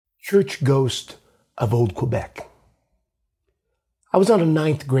Church Ghost of Old Quebec. I was on a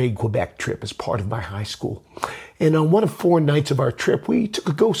ninth grade Quebec trip as part of my high school, and on one of 4 nights of our trip, we took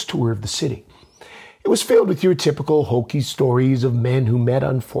a ghost tour of the city. It was filled with your typical hokey stories of men who met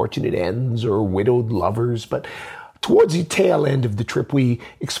unfortunate ends or widowed lovers, but towards the tail end of the trip, we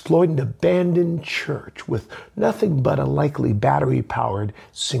explored an abandoned church with nothing but a likely battery-powered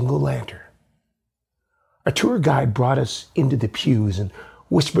single lantern. Our tour guide brought us into the pews and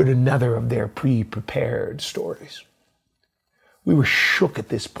whispered another of their pre-prepared stories. We were shook at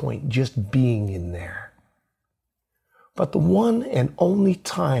this point just being in there. But the one and only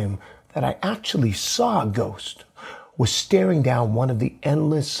time that I actually saw a ghost was staring down one of the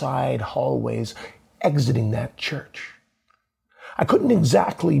endless side hallways exiting that church. I couldn't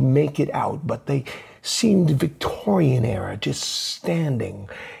exactly make it out, but they seemed Victorian era, just standing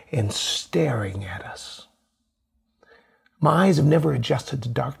and staring at us. My eyes have never adjusted to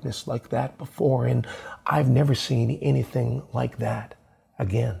darkness like that before, and I've never seen anything like that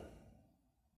again.